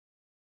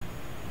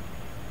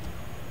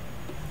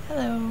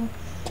Hello.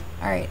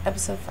 Alright,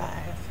 episode 5.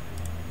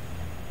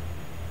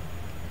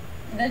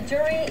 The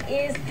jury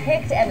is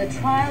picked and the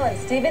trial of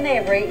Stephen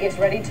Avery is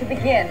ready to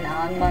begin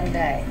on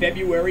Monday.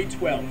 February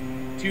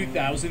 12th,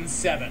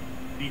 2007.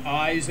 The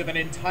eyes of an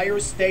entire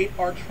state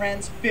are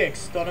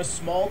transfixed on a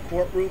small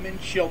courtroom in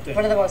Chilton.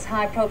 One of the most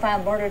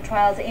high-profile murder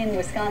trials in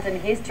Wisconsin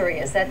history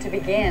is set to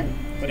begin.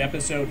 But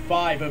episode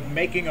 5 of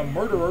Making a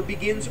Murderer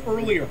begins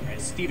earlier,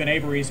 as Stephen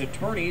Avery's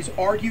attorneys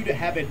argue to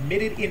have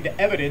admitted into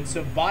evidence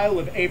a vial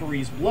of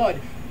Avery's blood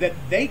that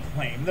they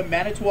claim the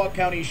Manitowoc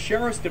County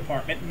Sheriff's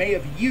Department may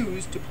have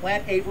used to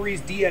plant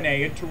Avery's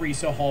DNA in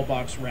Teresa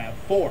Halbach's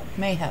RAV4.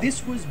 May have.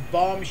 This was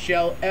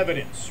bombshell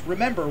evidence.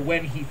 Remember,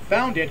 when he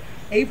found it,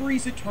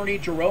 Avery's attorney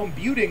Jerome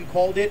Rebutting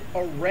called it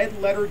a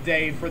red-letter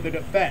day for the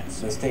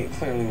defense. The state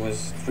clearly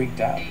was freaked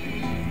out.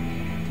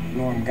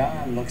 Norm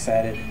Gahn looks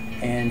at it,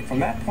 and from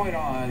that point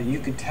on, you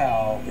could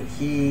tell that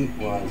he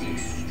was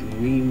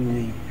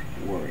extremely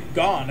worried.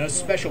 Gahn, a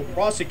special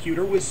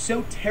prosecutor, was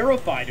so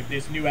terrified of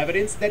this new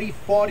evidence that he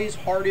fought his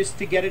hardest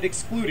to get it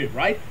excluded,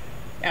 right?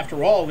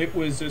 After all, it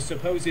was a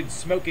supposed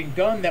smoking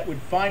gun that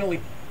would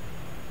finally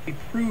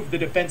prove the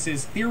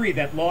defense's theory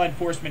that law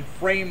enforcement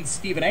framed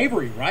Stephen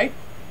Avery, right?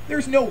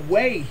 There's no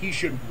way he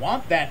should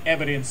want that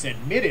evidence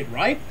admitted,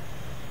 right?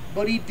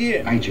 But he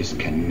did. I just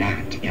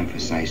cannot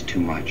emphasize too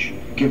much.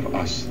 Give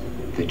us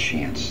the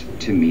chance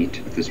to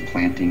meet this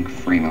planting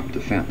frame-up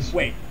defense.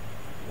 Wait,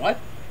 what?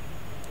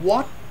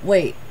 What?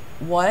 Wait,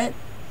 what?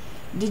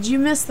 Did you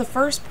miss the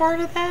first part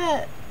of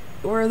that?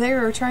 Where they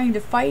were trying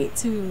to fight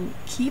to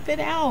keep it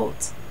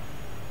out?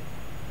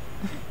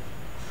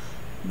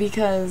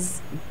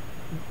 Because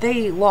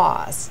they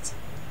lost,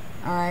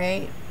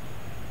 alright?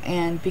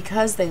 And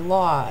because they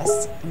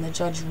lost, and the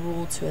judge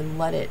ruled to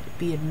let it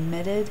be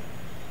admitted,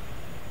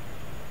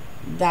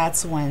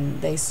 that's when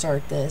they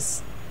start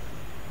this,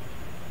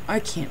 I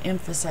can't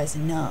emphasize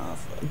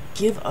enough,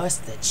 give us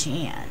the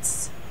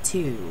chance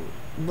to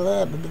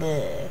blah blah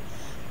blah.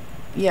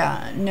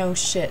 Yeah, no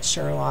shit,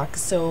 Sherlock.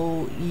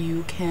 So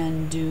you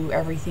can do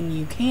everything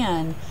you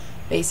can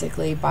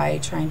basically by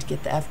trying to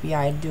get the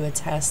FBI to do a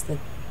test that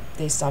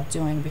they stopped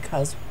doing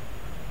because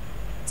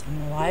it's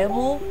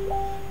unreliable,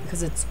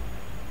 because it's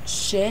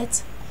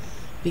shit,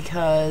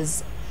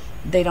 because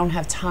they don't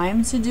have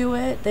time to do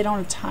it. They don't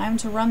have time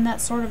to run that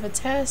sort of a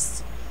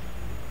test.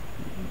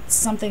 It's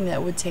something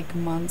that would take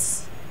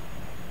months.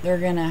 They're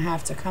gonna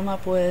have to come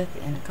up with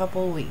in a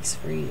couple of weeks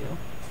for you.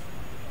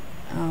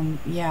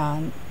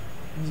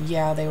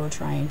 Yeah, they were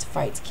trying to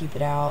fight to keep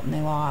it out and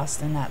they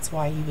lost, and that's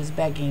why he was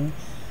begging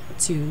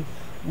to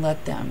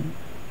let them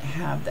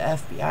have the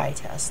FBI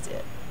test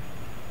it.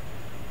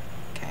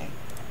 Okay.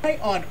 Why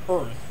on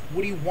earth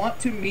would he want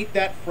to meet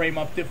that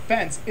frame-up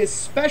defense,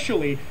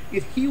 especially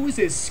if he was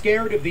as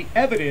scared of the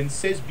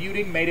evidence as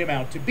Rebutting made him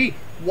out to be?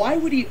 Why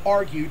would he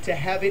argue to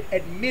have it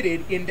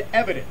admitted into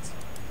evidence?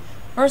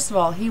 First of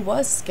all, he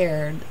was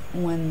scared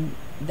when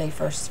they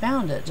first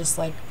found it, just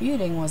like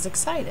Rebutting was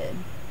excited.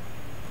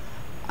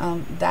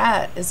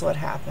 That is what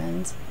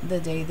happened the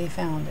day they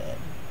found it.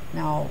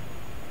 Now,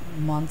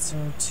 months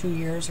or 2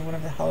 years or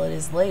whatever the hell it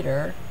is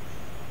later,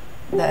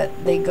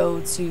 that they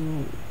go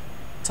to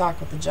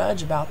talk with the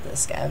judge about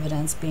this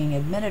evidence being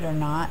admitted or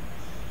not.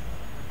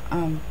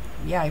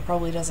 Yeah, he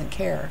probably doesn't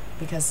care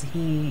because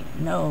he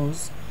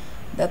knows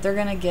that they're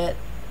gonna get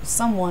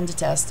someone to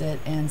test it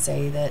and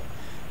say that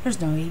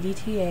there's no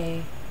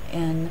EDTA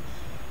in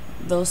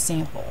those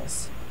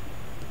samples.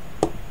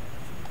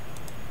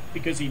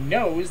 Because he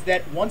knows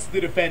that once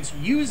the defense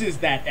uses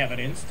that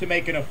evidence to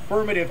make an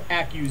affirmative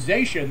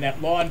accusation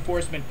that law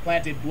enforcement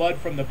planted blood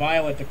from the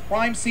vial at the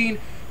crime scene,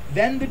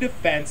 then the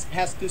defense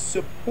has to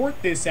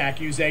support this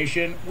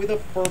accusation with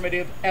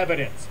affirmative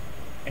evidence.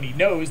 And he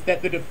knows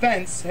that the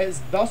defense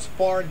has thus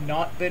far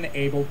not been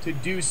able to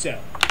do so.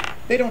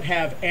 They don't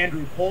have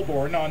Andrew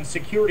Colborn on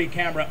security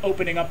camera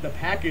opening up the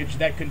package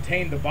that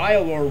contained the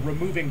vial or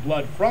removing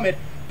blood from it.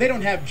 They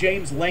don't have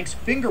James Lank's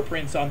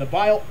fingerprints on the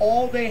vial.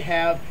 All they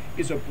have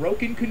is a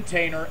broken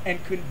container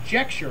and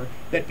conjecture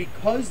that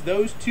because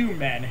those two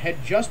men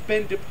had just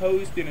been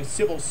deposed in a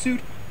civil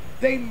suit,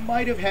 they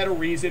might have had a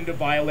reason to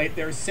violate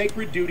their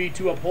sacred duty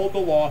to uphold the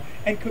law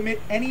and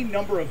commit any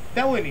number of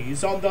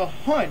felonies on the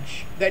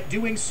hunch that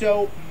doing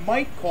so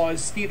might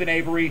cause Stephen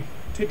Avery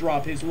to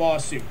drop his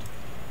lawsuit.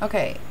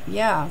 Okay,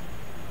 yeah.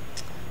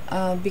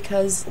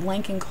 Because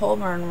Lank and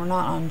Colburn were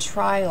not on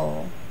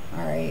trial,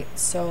 alright?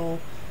 So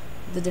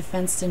the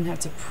defense didn't have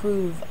to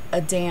prove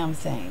a damn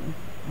thing,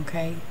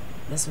 okay?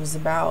 This was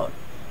about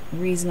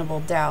reasonable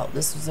doubt.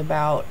 This was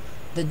about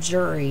the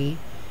jury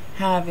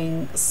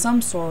having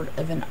some sort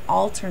of an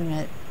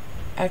alternate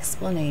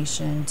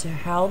explanation to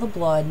how the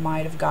blood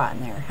might have gotten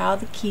there, how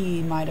the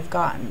key might have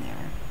gotten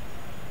there,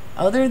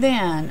 other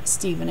than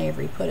Stephen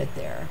Avery put it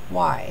there.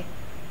 Why?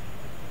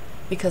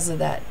 Because of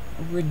that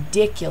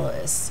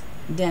ridiculous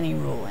Denny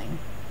ruling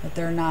that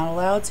they're not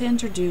allowed to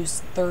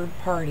introduce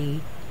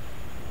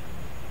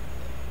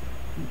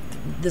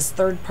this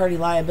third party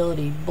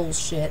liability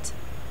bullshit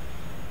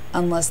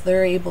unless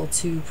they're able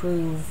to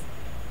prove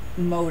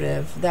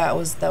motive. That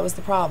was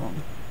the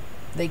problem.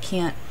 They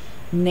can't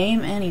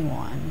name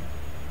anyone.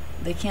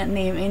 They can't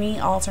name any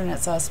alternate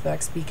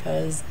suspects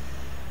because,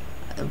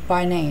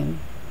 by name,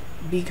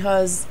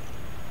 because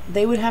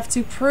they would have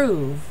to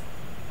prove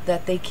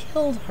that they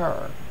killed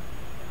her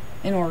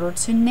in order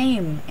to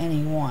name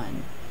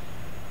anyone.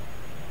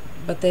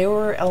 But they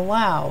were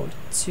allowed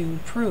to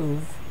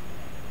prove,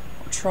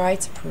 or try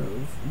to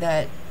prove,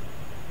 that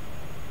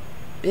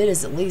it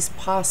is at least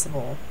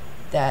possible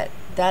that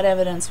that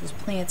evidence was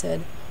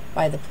planted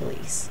by the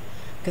police,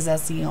 because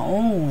that's the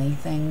only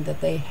thing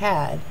that they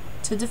had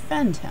to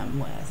defend him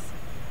with,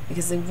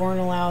 because they weren't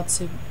allowed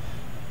to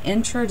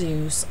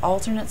introduce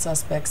alternate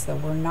suspects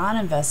that were not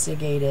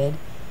investigated,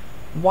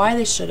 why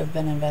they should have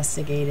been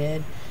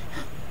investigated.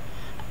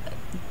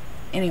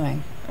 Anyway,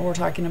 we're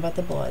talking about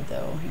the blood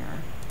though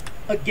here.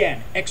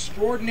 Again,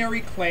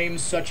 extraordinary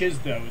claims such as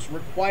those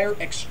require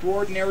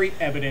extraordinary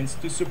evidence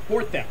to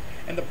support them,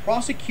 and the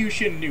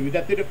prosecution knew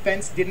that the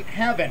defense didn't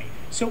have any,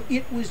 so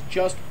it was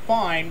just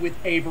fine with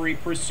Avery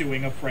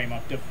pursuing a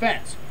frame-up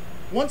defense.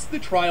 Once the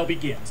trial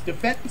begins,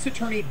 defense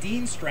attorney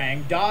Dean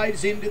Strang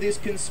dives into this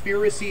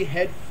conspiracy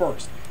head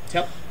first.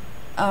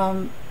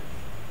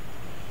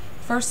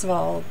 First of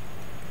all,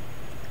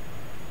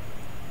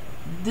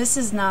 this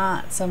is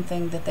not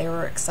something that they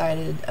were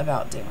excited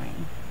about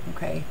doing.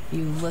 Okay,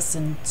 you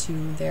listen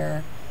to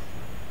the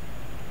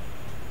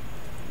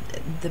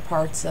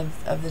parts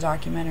of the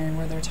documentary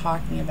where they're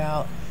talking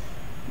about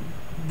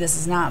this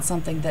is not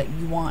something that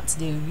you want to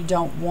do. You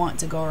don't want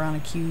to go around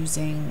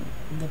accusing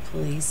the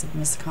police of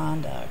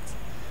misconduct,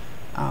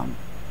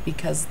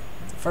 because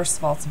first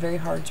of all, it's very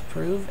hard to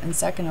prove, and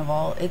second of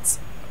all, it's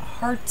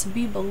hard to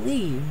be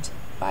believed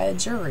by a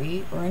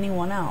jury or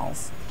anyone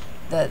else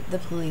that the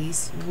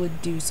police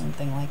would do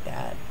something like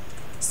that.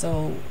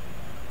 So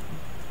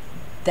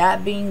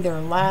that being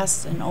their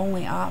last and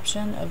only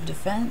option of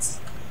defense,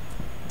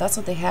 that's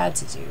what they had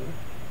to do.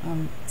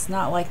 It's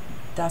not like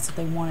that's what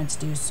they wanted to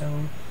do,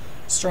 so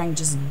Strang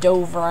just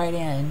dove right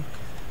in.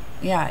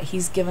 Yeah,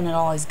 he's given it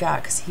all he's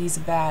got because he's a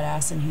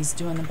badass and he's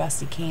doing the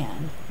best he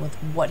can with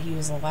what he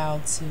was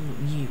allowed to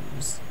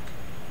use.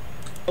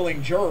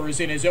 Telling jurors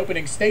in his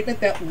opening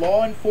statement that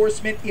law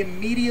enforcement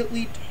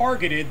immediately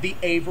targeted the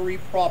Avery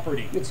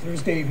property. It's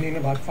Thursday evening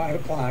about 5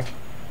 o'clock,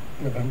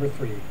 November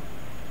 3,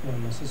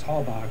 when Mrs.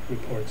 Halbach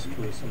reports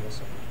Teresa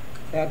missing.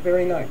 That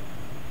very night,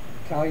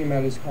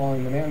 Calumet is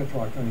calling the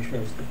Manitowoc County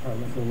Sheriff's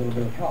Department for a little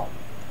bit of help.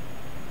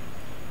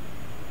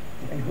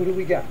 And who do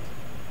we get?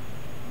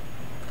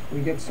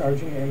 We get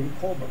Sergeant Andy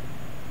Colburn.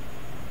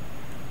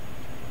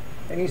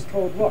 And he's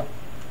told, look,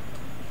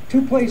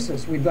 2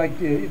 places we'd like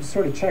to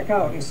sort of check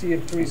out and see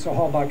if Teresa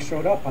Halbach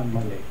showed up on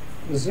Monday.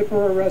 The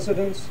Zipperer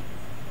residence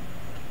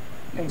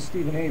and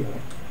Stephen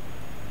Avery.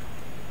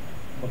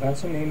 Well,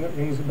 that's a name that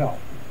rings a bell,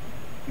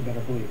 you better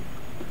believe.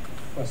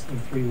 Less than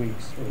 3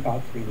 weeks, or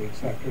about 3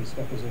 weeks after his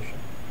deposition.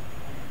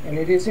 And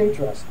it is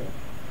interesting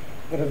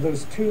that of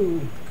those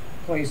 2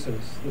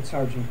 places that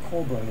Sergeant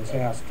Colburn is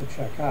asked to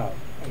check out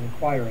and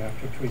inquire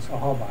after Teresa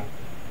Halbach,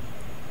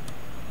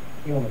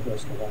 he only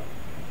goes to one.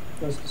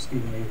 Goes to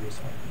Stephen Avery's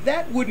home.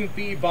 That wouldn't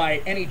be by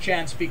any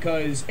chance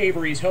because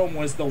Avery's home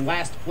was the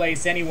last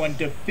place anyone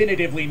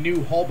definitively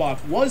knew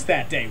Halbach was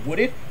that day, would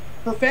it?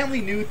 Her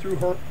family knew through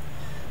her...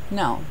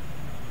 No.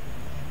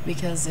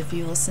 Because if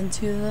you listen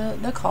to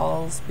the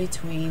calls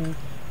between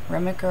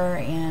Remaker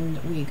and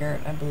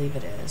Wiegert, I believe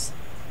it is,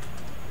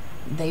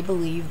 they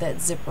believe that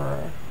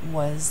Zipperer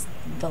was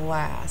the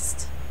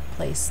last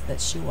place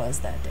that she was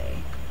that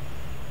day,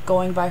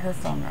 going by her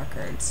phone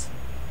records.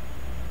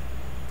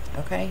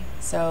 Okay,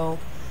 so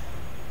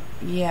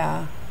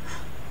yeah,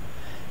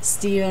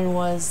 Stephen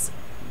was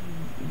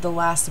the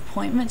last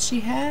appointment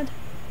she had,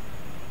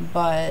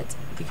 but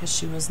because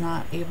she was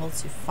not able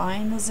to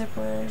find the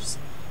Zipperers,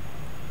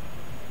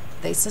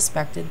 they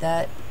suspected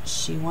that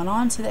she went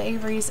on to the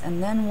Averys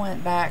and then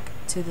went back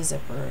to the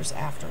Zipperers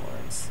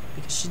afterwards,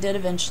 because she did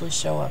eventually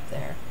show up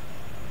there.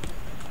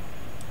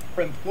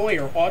 Her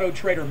employer, Auto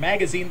Trader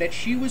magazine, that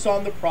she was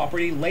on the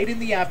property late in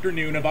the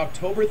afternoon of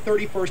October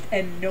 31st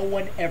and no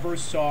one ever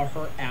saw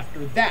her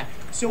after that.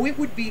 So it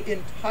would be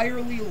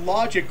entirely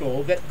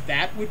logical that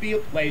that would be a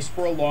place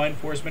for a law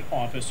enforcement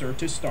officer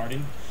to start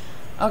in.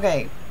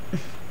 Okay,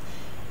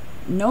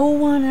 no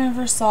one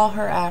ever saw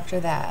her after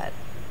that.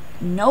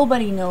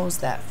 Nobody knows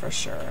that for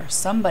sure.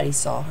 Somebody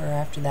saw her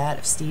after that.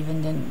 If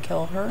Stephen didn't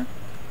kill her,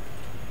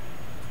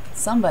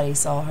 somebody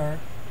saw her,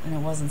 and it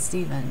wasn't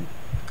Stephen.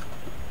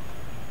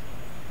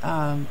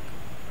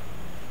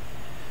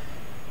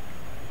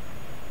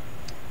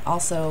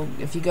 Also,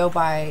 if you go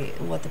by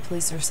what the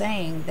police are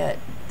saying, that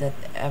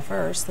at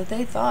first that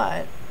they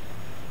thought,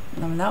 I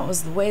mean, that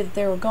was the way that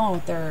they were going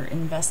with their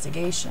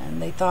investigation.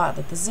 They thought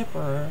that the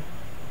Zipperer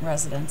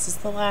residence is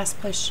the last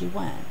place she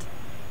went.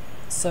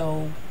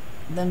 So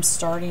them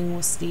starting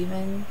with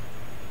Stephen,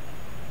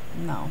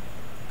 no.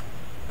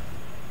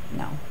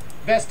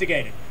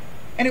 Investigated.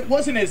 And it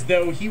wasn't as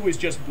though he was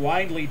just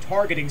blindly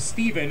targeting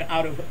Stephen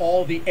out of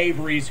all the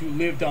Averys who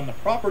lived on the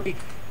property.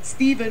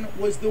 Stephen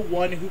was the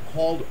one who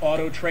called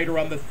Auto Trader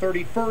on the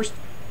 31st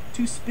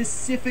to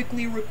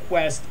specifically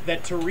request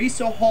that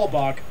Teresa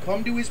Halbach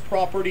come to his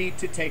property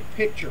to take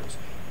pictures.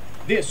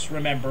 This,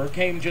 remember,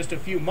 came just a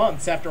few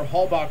months after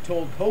Halbach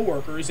told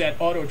co-workers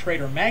at Auto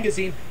Trader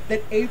magazine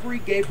that Avery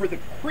gave her the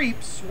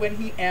creeps when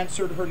he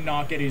answered her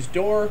knock at his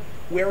door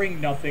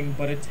wearing nothing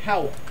but a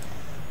towel.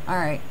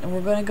 Alright, and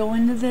we're going to go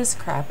into this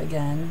crap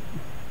again,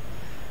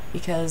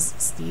 because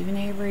Stephen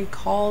Avery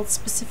called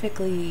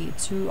specifically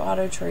to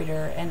Auto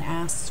Trader and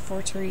asked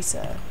for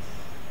Teresa.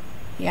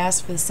 He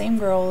asked for the same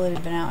girl that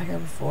had been out here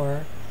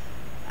before.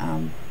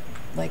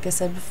 Like I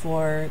said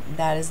before,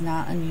 that is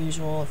not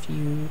unusual. If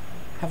you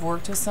have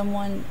worked with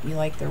someone, you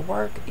like their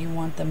work, you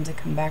want them to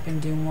come back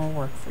and do more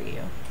work for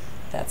you.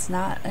 That's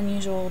not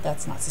unusual,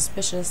 that's not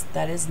suspicious,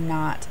 that is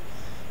not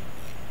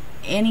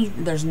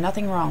there's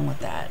nothing wrong with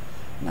that.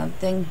 Another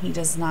thing, he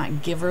does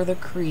not give her the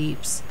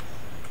creeps.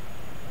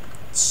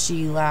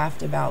 She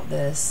laughed about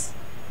this.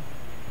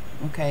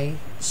 Okay,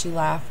 she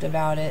laughed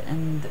about it,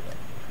 and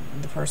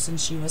the person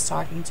she was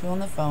talking to on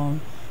the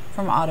phone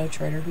from Auto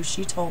Trader, who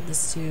she told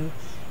this to,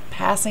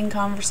 passing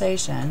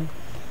conversation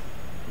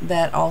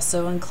that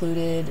also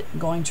included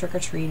going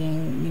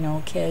trick-or-treating, you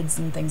know, kids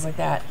and things like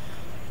that.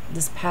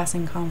 This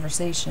passing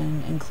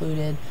conversation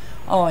included,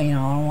 oh, you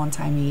know, one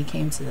time he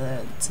came to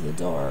the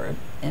door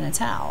in a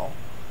towel,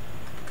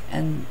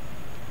 and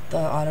the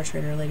Auto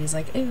Trader lady's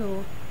like,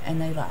 ew,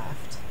 and they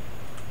laughed.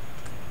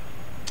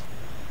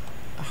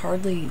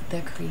 Hardly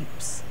the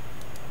creeps.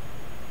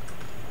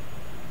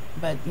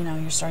 But, you know,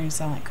 you're starting to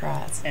sound like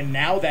Kratz. And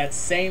now that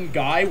same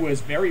guy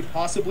was very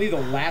possibly the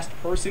last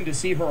person to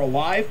see her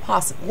alive?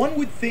 Possibly. One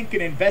would think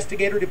an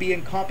investigator to be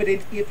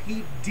incompetent if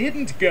he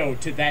didn't go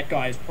to that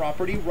guy's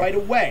property right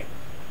away.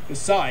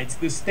 Besides,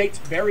 the state's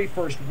very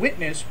first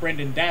witness,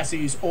 Brendan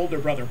Dassey's older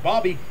brother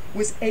Bobby,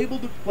 was able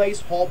to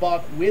place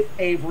Halbach with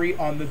Avery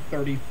on the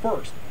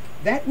 31st.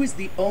 That was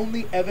the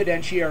only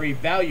evidentiary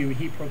value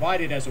he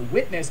provided as a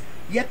witness,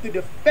 yet the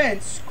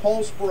defense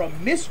calls for a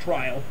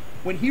mistrial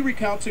when he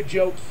recounts a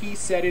joke he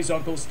said his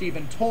Uncle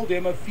Stephen told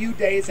him a few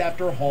days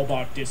after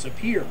Halbach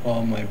disappeared.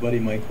 Well, my buddy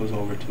Mike was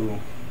over too,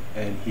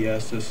 and he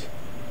asked us,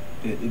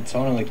 it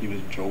sounded like he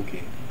was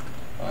joking,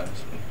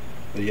 honestly,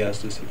 but he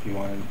asked us if he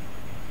wanted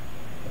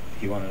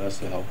us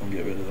to help him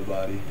get rid of the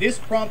body. This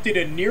prompted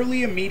a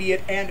nearly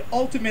immediate and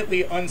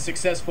ultimately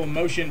unsuccessful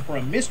motion for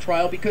a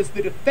mistrial because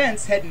the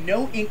defense had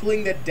no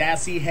inkling that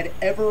Dassey had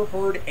ever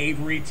heard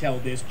Avery tell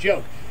this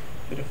joke.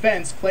 The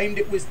defense claimed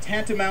it was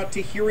tantamount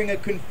to hearing a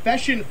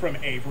confession from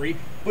Avery,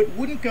 but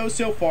wouldn't go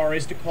so far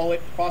as to call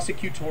it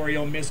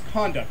prosecutorial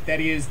misconduct.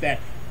 That is, that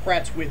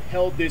Kratz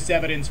withheld this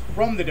evidence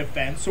from the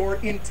defense or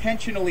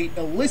intentionally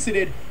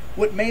elicited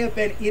what may have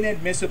been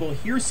inadmissible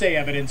hearsay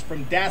evidence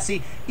from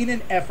Dassey in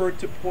an effort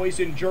to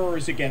poison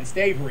jurors against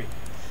Avery.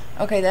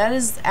 Okay, that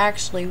is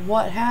actually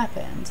what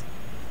happened.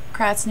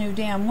 Kratz knew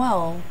damn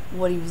well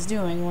what he was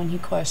doing when he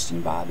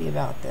questioned Bobby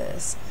about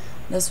this.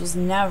 This was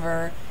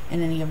never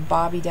in any of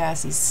Bobby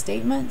Dassey's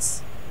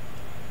statements.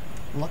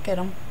 Look at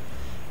him.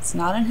 It's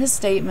not in his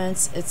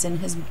statements, it's in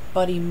his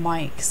buddy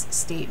Mike's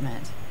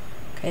statement.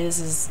 Okay, this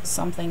is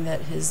something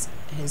that his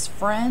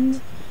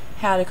friend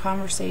had a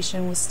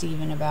conversation with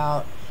Stephen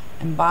about,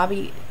 and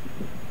Bobby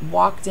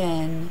walked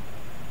in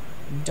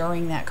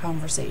during that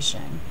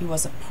conversation. He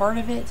wasn't part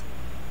of it,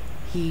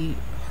 he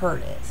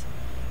heard it.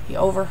 He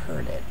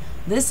overheard it.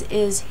 This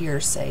is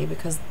hearsay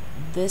because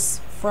this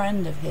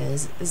friend of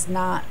his is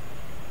not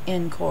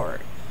in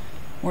court.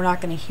 We're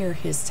not going to hear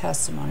his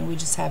testimony. We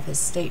just have his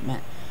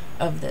statement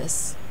of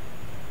this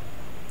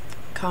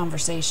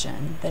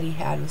conversation that he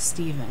had with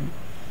Stephen.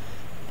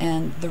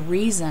 And the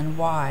reason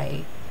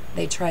why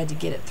they tried to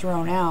get it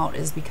thrown out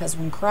is because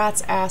when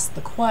Kratz asked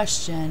the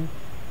question,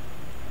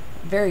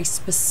 very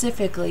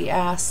specifically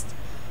asked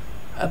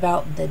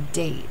about the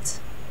date.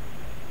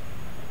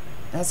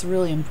 That's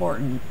really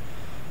important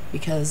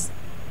because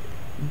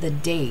the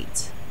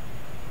date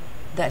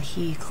that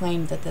he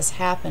claimed that this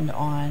happened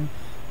on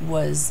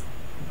was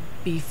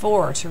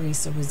before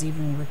Teresa was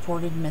even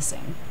reported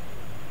missing.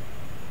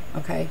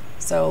 Okay,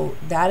 so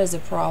that is a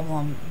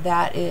problem.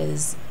 That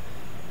is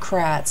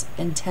Kratz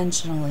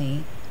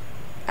intentionally,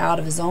 out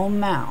of his own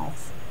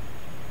mouth,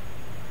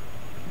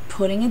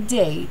 putting a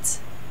date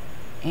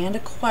and a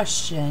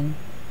question,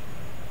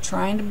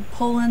 trying to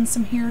pull in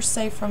some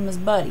hearsay from his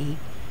buddy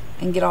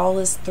and get all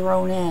this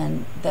thrown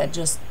in that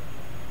just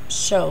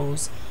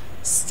shows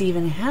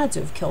Stephen had to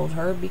have killed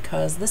her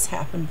because this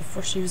happened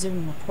before she was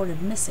even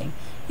reported missing.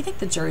 You think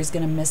the jury's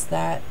going to miss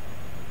that?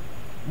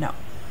 No.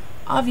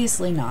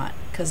 Obviously not,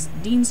 because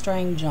Dean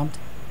Strang jumped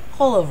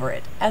all over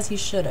it, as he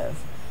should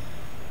have.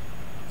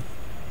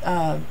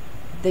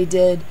 They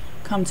did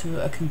come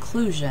to a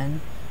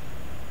conclusion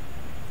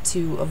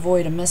to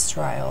avoid a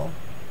mistrial,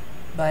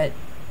 but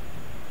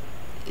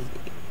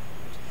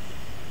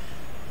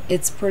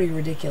it's pretty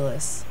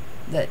ridiculous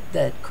that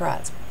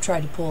Kratz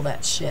tried to pull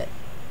that shit.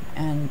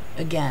 And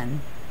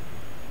again,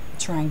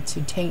 trying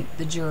to taint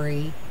the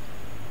jury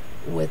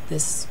with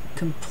this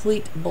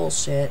complete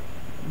bullshit.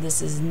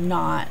 This is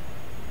not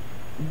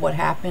what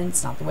happened.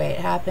 It's not the way it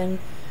happened.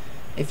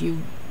 If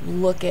you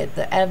look at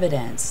the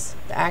evidence,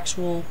 the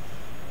actual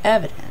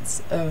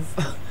evidence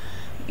of,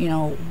 you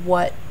know,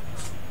 what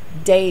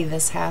day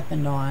this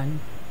happened on,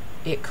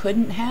 it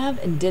couldn't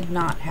have and did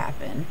not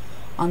happen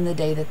on the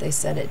day that they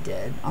said it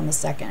did, on the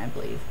 2nd, I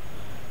believe.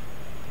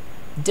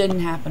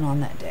 Didn't happen on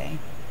that day.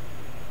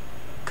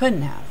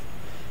 Couldn't have.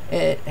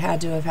 It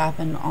had to have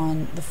happened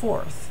on the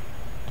 4th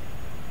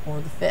or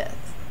the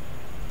 5th.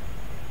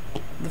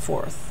 The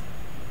 4th.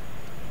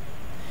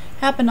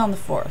 Happened on the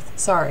 4th.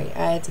 Sorry,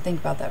 I had to think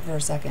about that for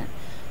a second,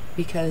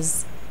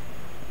 because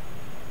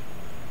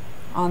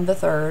on the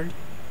 3rd,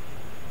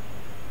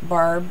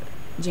 Barb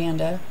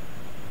Janda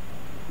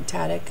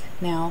Taddick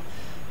now,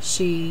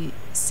 she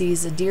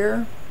sees a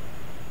deer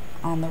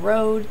on the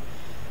road.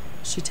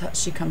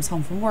 She comes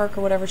home from work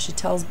or whatever. She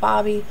tells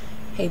Bobby,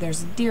 hey,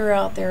 there's a deer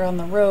out there on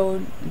the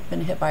road. It's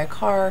been hit by a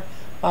car.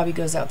 Bobby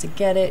goes out to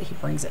get it. He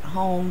brings it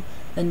home.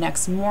 The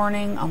next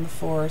morning on the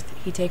 4th,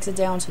 he takes it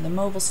down to the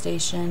mobile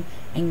station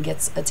and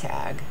gets a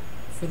tag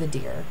for the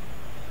deer.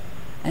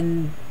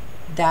 And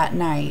that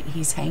night,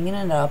 he's hanging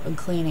it up and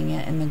cleaning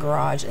it in the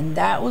garage. And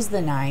that was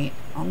the night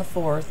on the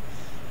 4th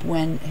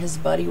when his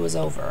buddy was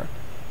over.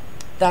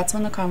 That's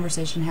when the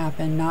conversation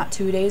happened, not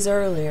 2 days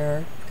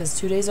earlier, because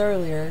 2 days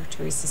earlier,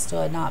 Teresa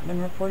still had not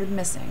been reported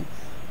missing.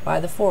 By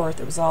the 4th,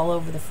 it was all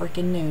over the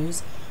freaking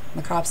news.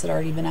 And the cops had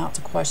already been out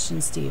to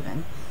question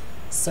Steven.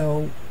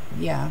 So,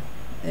 yeah,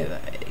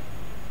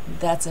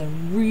 that's a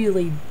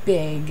really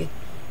big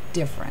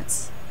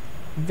difference.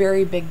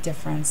 Very big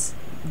difference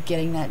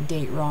getting that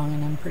date wrong,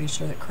 and I'm pretty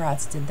sure that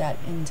Kratz did that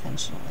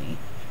intentionally.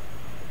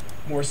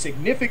 More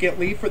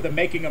significantly for the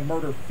Making a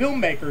Murder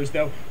filmmakers,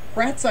 though,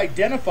 Kratz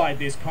identified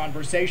this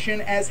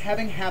conversation as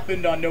having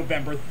happened on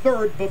November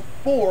 3rd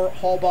before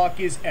Halbach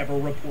is ever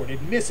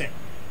reported missing.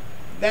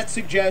 That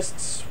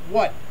suggests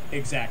what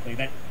exactly?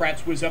 That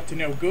Kratz was up to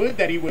no good?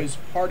 That he was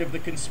part of the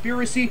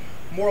conspiracy?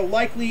 More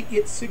likely,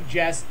 it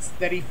suggests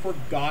that he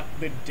forgot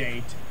the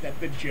date that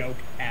the joke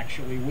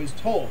actually was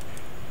told.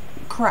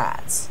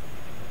 Kratz,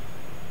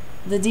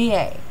 the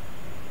DA,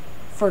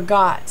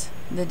 forgot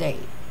the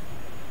date.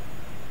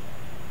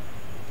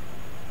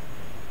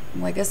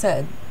 Like I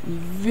said,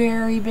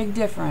 very big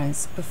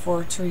difference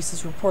before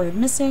Teresa's reported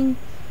missing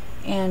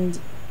and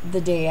the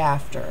day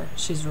after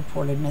she's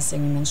reported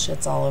missing, and then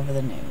shit's all over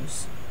the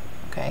news.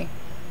 Okay?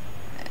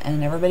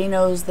 And everybody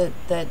knows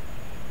that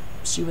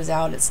she was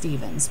out at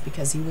Stevens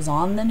because he was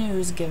on the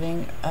news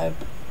giving an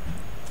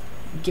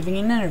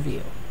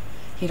interview.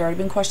 He'd already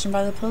been questioned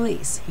by the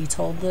police. He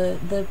told the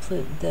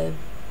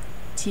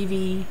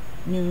TV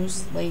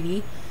news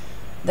lady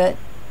that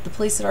the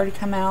police had already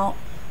come out.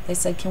 They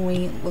said, can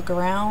we look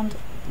around?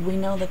 We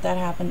know that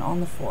happened on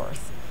the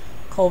 4th.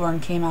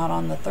 Colburn came out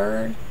on the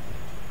 3rd,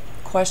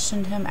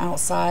 questioned him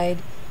outside.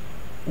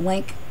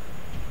 Link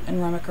and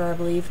Remacher, I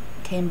believe,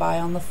 came by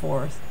on the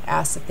 4th,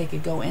 asked if they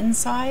could go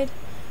inside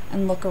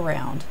and look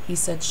around. He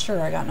said,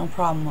 sure, I got no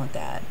problem with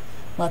that.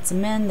 Lets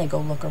them in, they go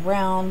look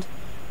around,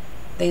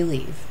 they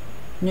leave.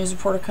 News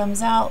reporter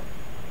comes out,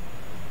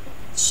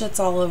 shit's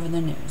all over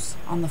the news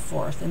on the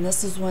 4th, and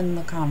this is when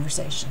the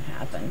conversation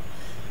happened.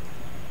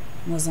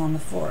 Was on the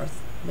 4th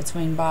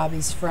between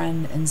Bobby's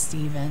friend and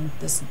Steven.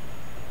 This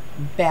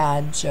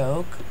bad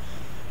joke,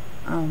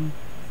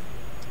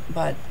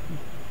 but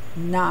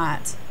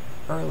not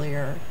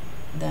earlier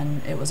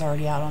than it was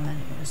already out on the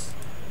news.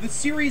 The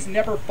series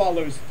never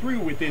follows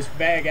through with this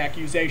vague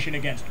accusation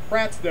against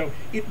Kratz, though.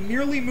 It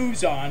merely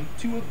moves on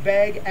to a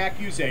vague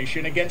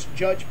accusation against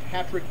Judge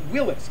Patrick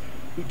Willis,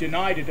 who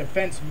denied a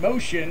defense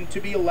motion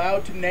to be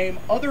allowed to name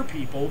other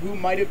people who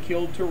might have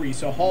killed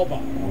Teresa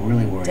Halbach. We're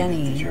really worried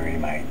Denny. that the jury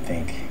might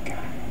think,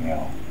 God, you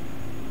know,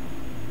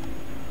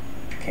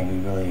 can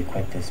we really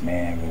acquit this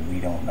man when we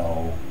don't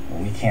know,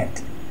 when we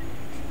can't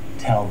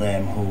tell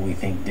them who we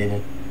think did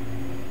it?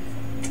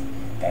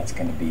 That's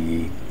going to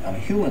be, on a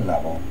human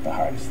level, the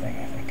hardest thing,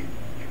 I think.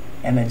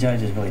 And the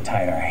judge has really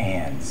tied our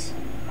hands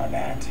on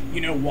that.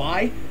 You know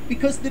why?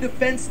 Because the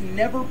defense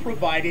never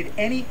provided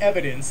any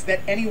evidence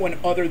that anyone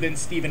other than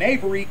Stephen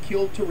Avery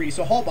killed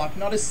Teresa Halbach,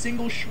 not a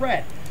single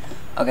shred.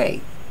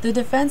 Okay, the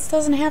defense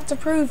doesn't have to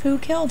prove who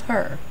killed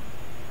her.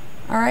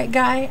 Alright,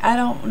 guy, I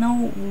don't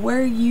know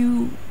where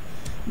you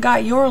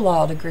got your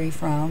law degree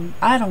from.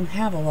 I don't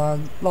have a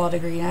law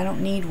degree, and I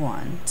don't need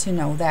one to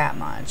know that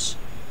much.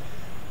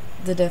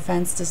 The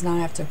defense does not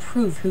have to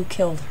prove who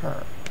killed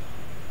her.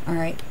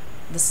 Alright?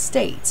 The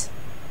state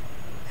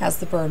has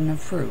the burden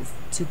of proof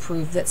to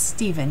prove that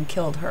Stephen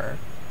killed her.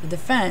 The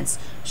defense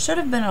should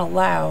have been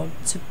allowed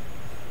to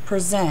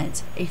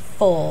present a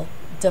full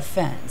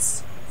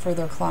defense for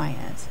their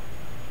client.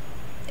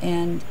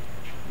 And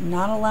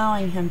not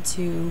allowing him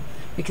to,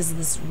 because of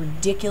this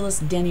ridiculous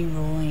Denny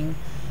ruling,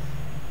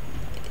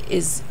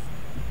 is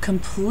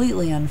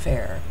completely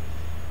unfair.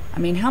 I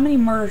mean, how many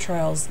murder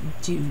trials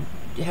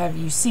have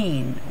you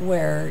seen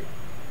where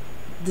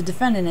the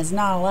defendant is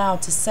not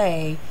allowed to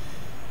say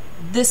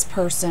this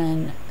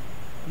person,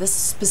 this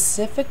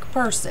specific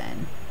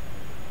person,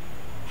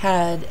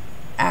 had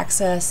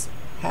access,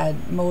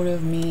 had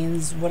motive,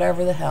 means,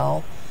 whatever the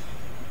hell,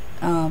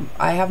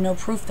 I have no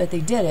proof that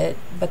they did it,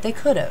 but they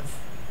could have.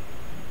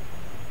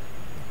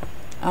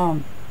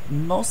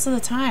 Most of the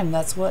time,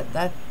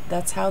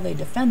 that's how they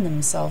defend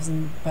themselves,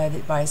 and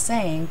by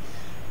saying,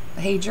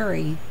 "Hey,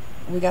 jury,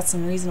 we got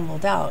some reasonable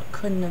doubt.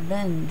 Couldn't have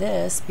been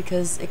this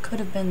because it could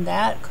have been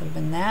that, could have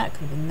been that,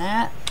 could have been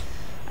that."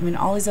 I mean,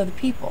 all these other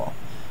people,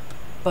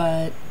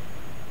 but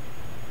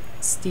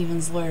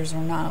Stephen's lawyers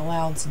were not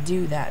allowed to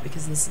do that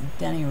because of this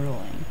Denny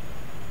ruling.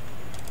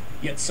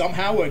 Yet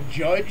somehow a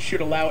judge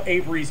should allow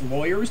Avery's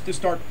lawyers to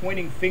start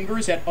pointing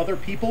fingers at other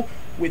people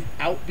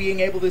without being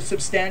able to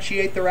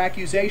substantiate their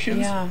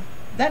accusations? Yeah.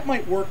 That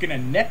might work in a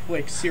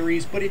Netflix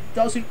series, but it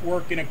doesn't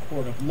work in a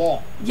court of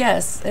law.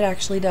 Yes, it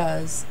actually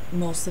does,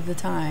 most of the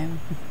time.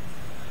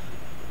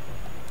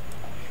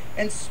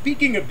 And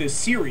speaking of this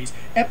series,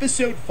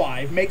 episode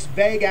 5 makes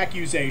vague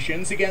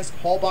accusations against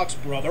Halbach's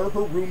brother,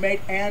 her roommate,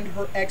 and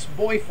her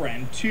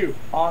ex-boyfriend, too.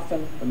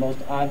 Often, the most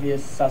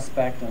obvious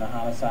suspect in a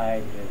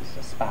homicide is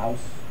a spouse.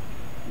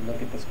 You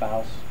look at the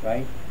spouse,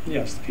 right?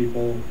 Yes, the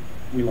people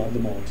we love the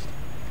most.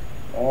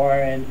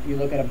 And you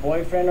look at a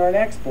boyfriend or an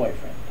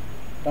ex-boyfriend,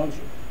 don't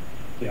you?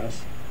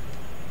 Yes.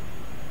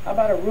 How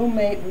about a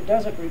roommate who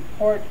doesn't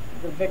report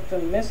the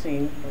victim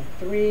missing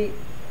for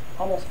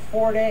almost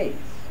 4 days?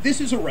 This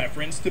is a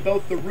reference to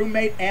both the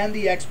roommate and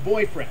the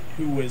ex-boyfriend,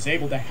 who was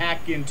able to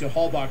hack into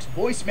Halbach's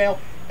voicemail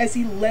as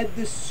he led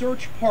the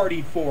search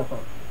party for her.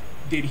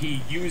 Did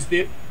he use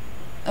it?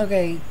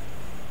 Okay,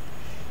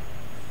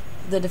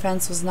 the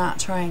defense was not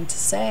trying to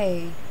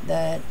say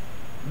that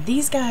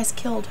these guys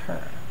killed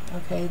her.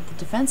 Okay, the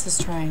defense is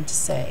trying to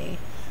say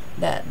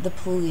that the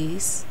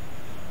police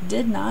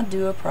did not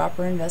do a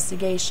proper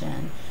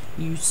investigation.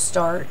 You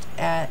start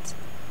at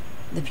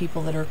the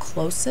people that are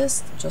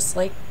closest, just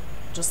like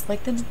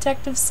the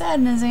detective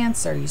said in his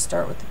answer. You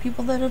start with the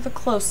people that are the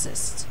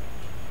closest,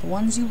 the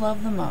ones you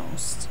love the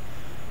most,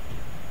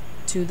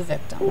 to the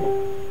victim.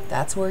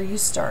 That's where you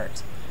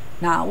start.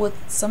 Not with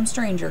some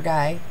stranger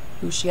guy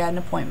who she had an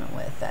appointment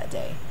with that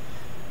day.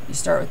 You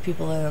start with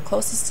people that are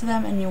closest to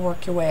them and you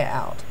work your way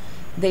out.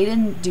 They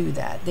didn't do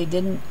that. They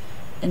didn't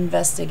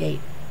investigate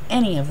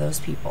any of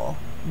those people.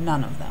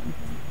 None of them.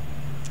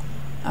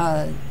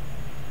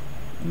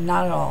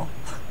 Not at all.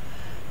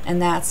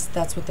 And that's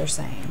what they're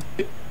saying.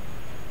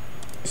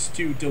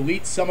 To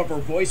delete some of her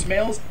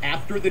voicemails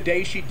after the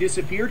day she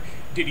disappeared?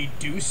 Did he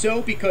do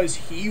so because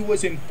he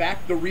was in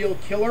fact the real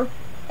killer?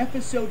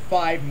 Episode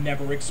 5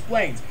 never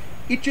explains.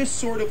 It just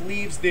sort of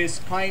leaves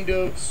this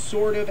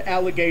sort of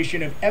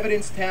allegation of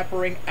evidence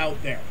tampering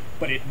out there.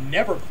 But it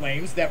never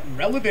claims that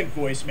relevant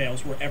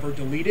voicemails were ever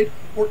deleted,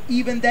 or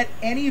even that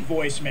any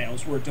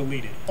voicemails were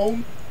deleted.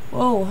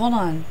 Whoa, hold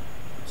on.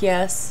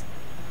 Yes,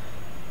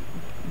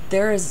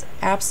 there is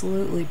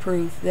absolutely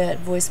proof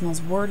that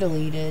voicemails were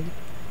deleted.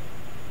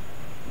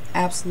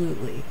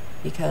 Absolutely.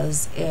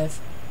 Because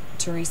if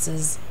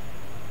Teresa's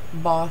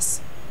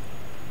boss,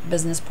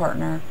 business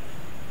partner,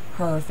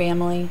 her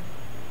family,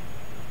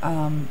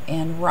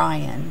 and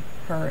Ryan,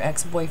 her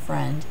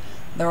ex-boyfriend,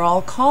 they're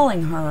all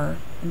calling her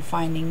and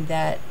finding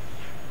that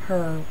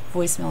her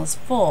voicemail is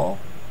full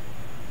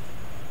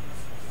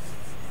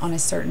on a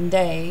certain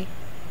day,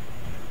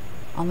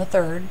 on the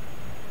 3rd,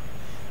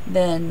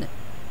 then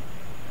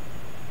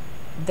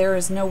there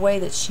is no way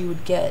that she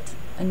would get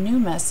a new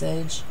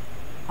message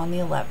on the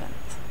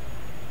 11th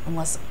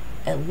unless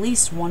at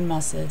least one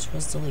message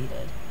was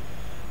deleted.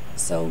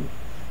 So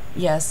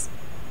yes,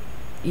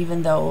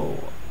 even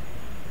though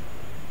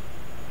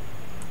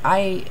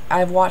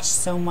I've watched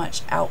so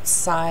much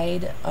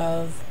outside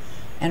of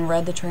and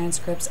read the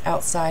transcripts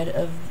outside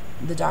of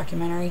the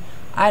documentary,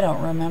 I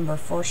don't remember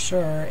for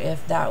sure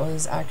if that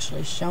was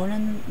actually shown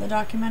in the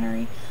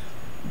documentary,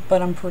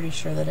 but I'm pretty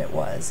sure that it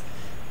was.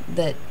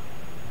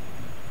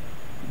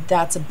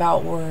 That's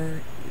about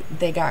where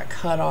they got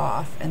cut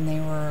off, and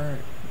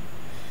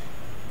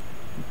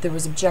there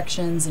was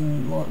objections,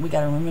 and well, we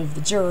got to remove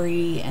the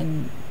jury,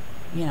 and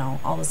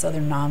all this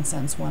other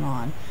nonsense went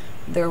on.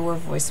 There were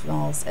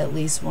voicemails, at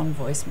least one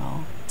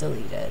voicemail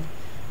deleted.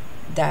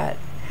 That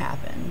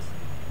happened.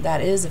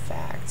 That is a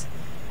fact.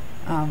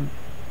 You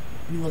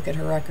look at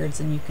her records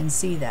and you can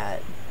see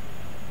that.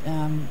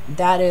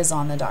 That is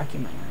on the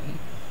documentary.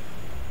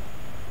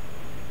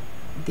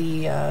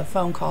 The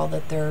phone call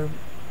that they're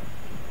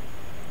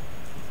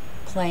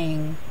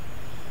playing,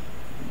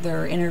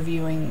 they're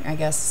interviewing, I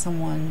guess,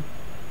 someone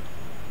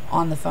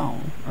on the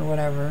phone or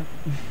whatever.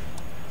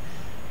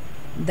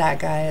 That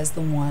guy is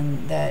the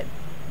one that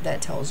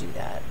tells you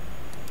that.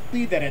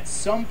 That at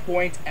some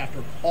point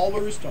after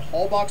callers to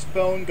Halbach's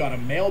phone got a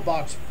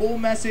mailbox full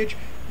message,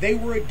 they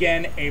were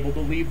again able to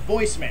leave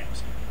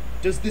voicemails.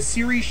 Does the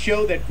series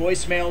show that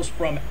voicemails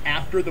from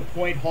after the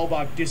point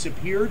Halbach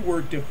disappeared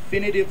were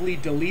definitively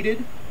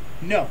deleted?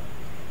 No.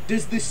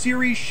 Does the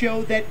series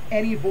show that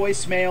any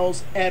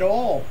voicemails at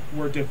all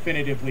were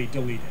definitively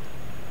deleted?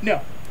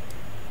 No.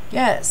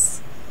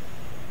 Yes.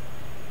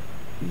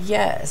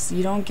 Yes,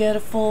 you don't get a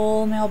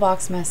full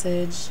mailbox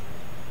message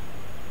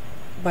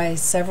by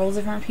several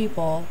different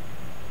people,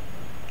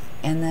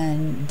 and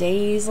then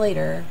days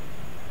later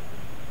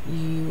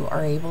you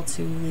are able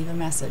to leave a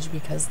message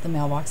because the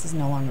mailbox is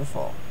no longer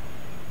full.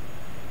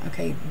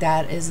 Okay,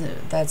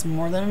 that's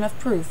more than enough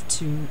proof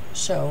to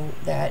show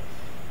that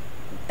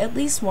at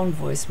least one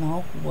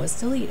voicemail was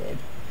deleted.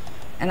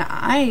 And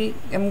I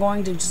am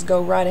going to just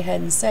go right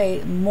ahead and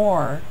say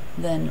more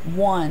than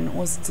one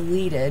was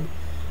deleted,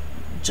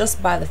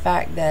 just by the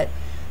fact that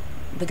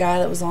the guy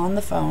that was on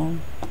the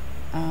phone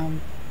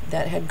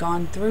that had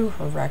gone through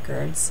her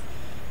records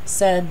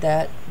said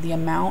that the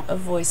amount of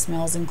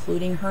voicemails,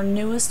 including her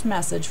newest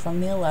message from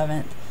the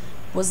 11th,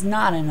 was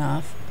not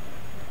enough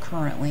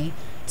currently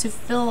to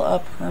fill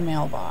up her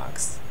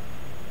mailbox.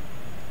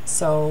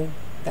 So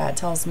that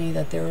tells me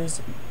that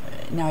there's,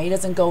 now he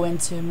doesn't go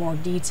into more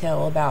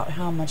detail about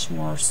how much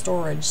more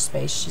storage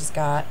space she's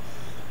got,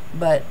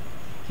 but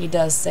he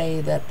does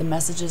say that the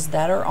messages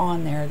that are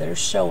on there that are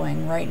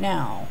showing right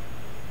now,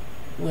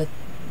 with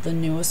the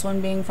newest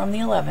one being from the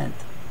 11th,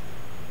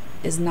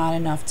 is not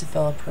enough to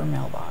fill up her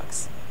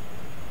mailbox.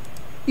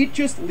 It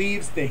just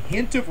leaves the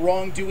hint of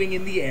wrongdoing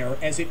in the air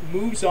as it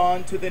moves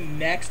on to the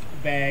next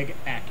vague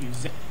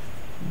accusation.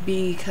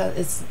 Because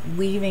it's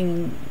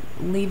leaving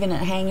it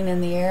hanging in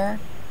the air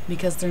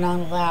because they're not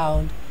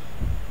allowed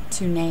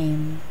to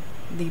name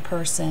the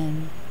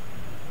person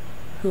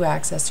who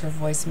accessed her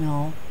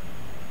voicemail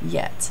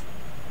yet.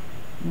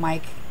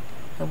 Mike,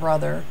 her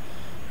brother,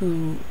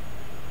 who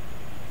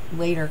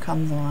later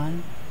comes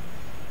on,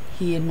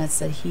 he admits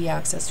that he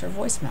accessed her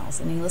voicemails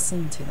and he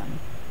listened to them.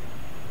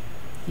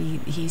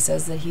 He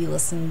says that he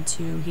listened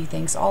to, he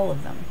thinks, all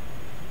of them.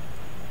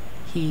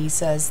 He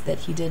says that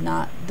he did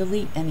not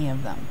delete any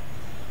of them.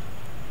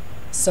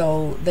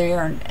 So they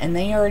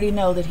already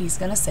know that he's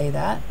going to say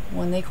that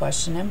when they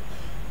question him.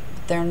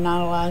 But they're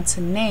not allowed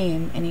to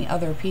name any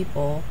other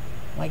people,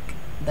 like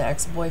the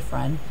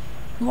ex-boyfriend,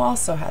 who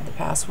also had the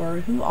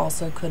password, who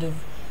also could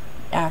have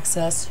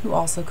accessed, who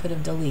also could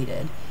have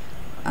deleted.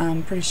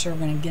 I'm pretty sure we're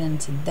going to get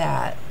into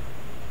that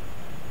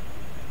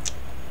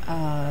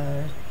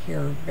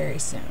here very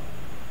soon.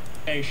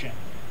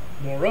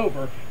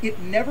 Moreover, it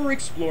never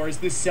explores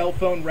the cell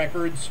phone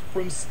records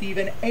from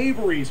Stephen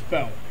Avery's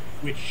phone,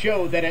 which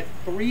show that at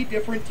 3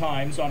 different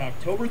times on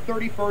October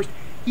 31st,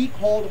 he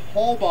called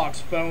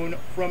Hallbach's phone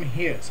from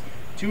his.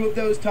 2 of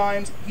those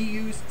times, he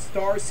used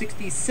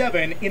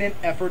 *67 in an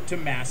effort to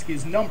mask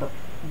his number.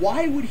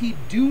 Why would he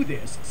do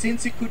this,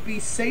 since it could be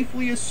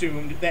safely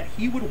assumed that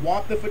he would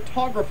want the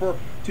photographer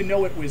to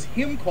know it was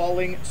him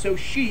calling so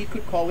she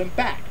could call him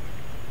back?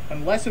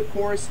 Unless, of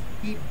course,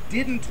 he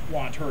didn't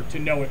want her to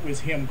know it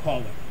was him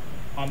calling.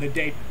 On the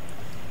date,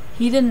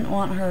 he didn't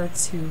want her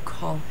to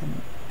call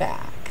him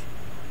back.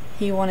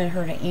 He wanted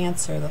her to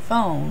answer the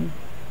phone,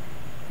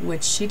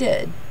 which she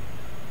did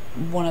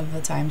one of the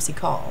times he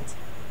called.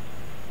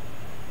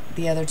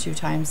 The other 2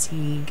 times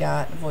he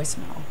got a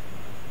voicemail.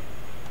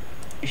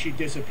 She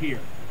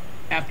disappeared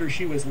after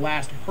she was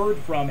last heard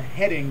from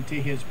heading to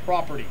his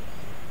property.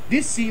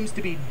 This seems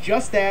to be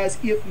just as,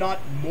 if not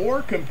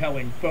more,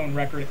 compelling phone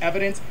record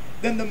evidence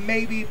than the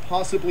maybe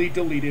possibly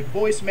deleted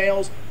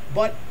voicemails,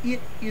 but it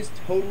is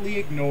totally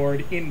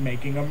ignored in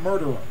Making a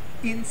Murderer.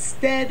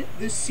 Instead,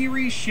 the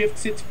series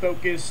shifts its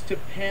focus to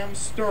Pam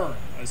Stern,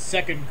 a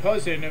second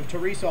cousin of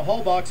Teresa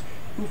Hallbach's,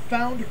 who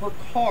found her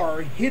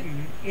car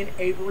hidden in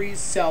Avery's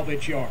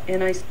salvage yard.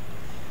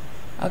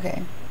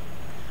 Okay.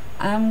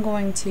 I'm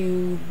going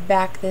to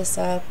back this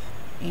up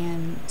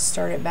and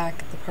start it back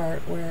at the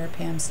part where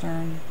Pam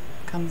Stern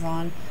comes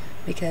on,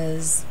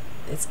 because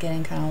it's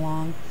getting kind of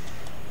long.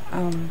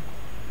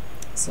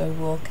 So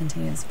we'll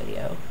continue this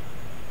video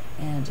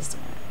in just a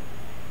minute.